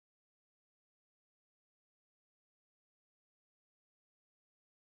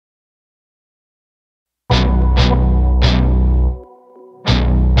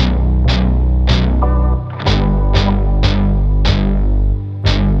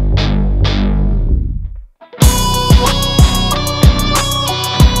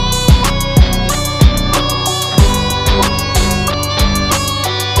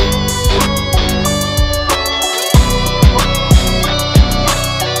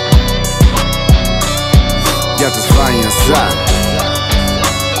inside.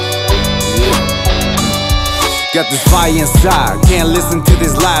 Got this fire inside, can't listen to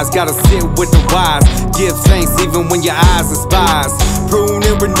these lies, gotta sit with the wise. Give thanks even when your eyes are spies. Prune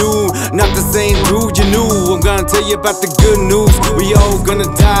and renew, not the same dude you knew. I'm gonna tell you about the good news. We all gonna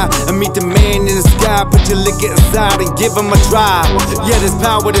die and meet the man in the sky. Put your liquor aside and give him a try. Yeah, there's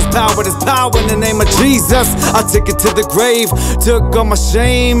power, there's power, there's power in the name of Jesus. I took it to the grave, took all my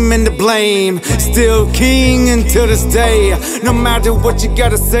shame and the blame. Still king until this day. No matter what you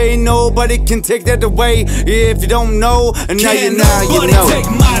gotta say, nobody can take that away. Yeah, if you don't know, and now you know.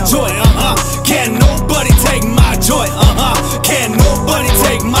 Can't nobody take my joy, Can't nobody take my joy, Can't nobody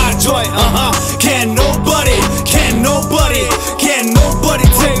take my joy, Can't nobody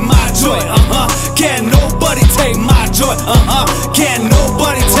take my joy, Can't nobody take my joy, Can't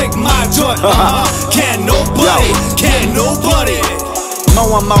nobody take my joy, Can't nobody.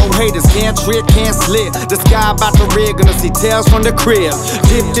 More and more haters, can't trick, can't slip. The sky about to red, gonna see tails from the crib.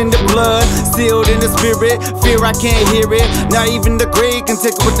 Dipped in the blood, sealed in the spirit. Fear I can't hear it. Now even the grave can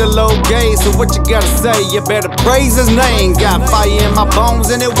take with the low gaze. So what you gotta say? You better praise his name. Got fire in my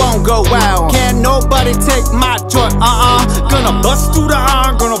bones and it won't go out. Can't nobody take my joy, Gonna bust through the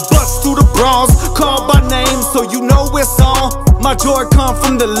iron, gonna bust through the bronze. Call by name so you know it's on. My joy come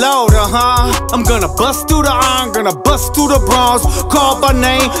from the Lord, I'm gonna bust through the iron, gonna bust through the bronze. Call by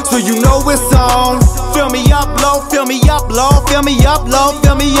name, so you know it's on. Fill me up, Lord, fill me up, Lord, fill me up, Lord,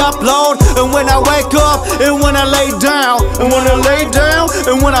 fill me up, Lord. And when I wake up, and when I lay down, and when I lay down,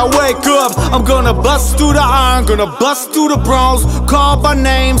 and when I wake up, I'm gonna bust through the iron, gonna bust through the bronze. Call by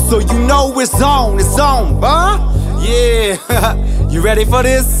name, so you know it's on, huh? Yeah, you ready for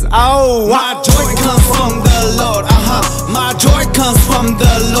this? Oh, my joy comes from the Lord, My joy comes from the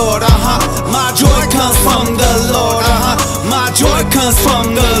Lord, My joy comes from the Lord, My joy comes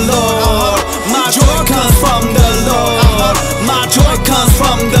from the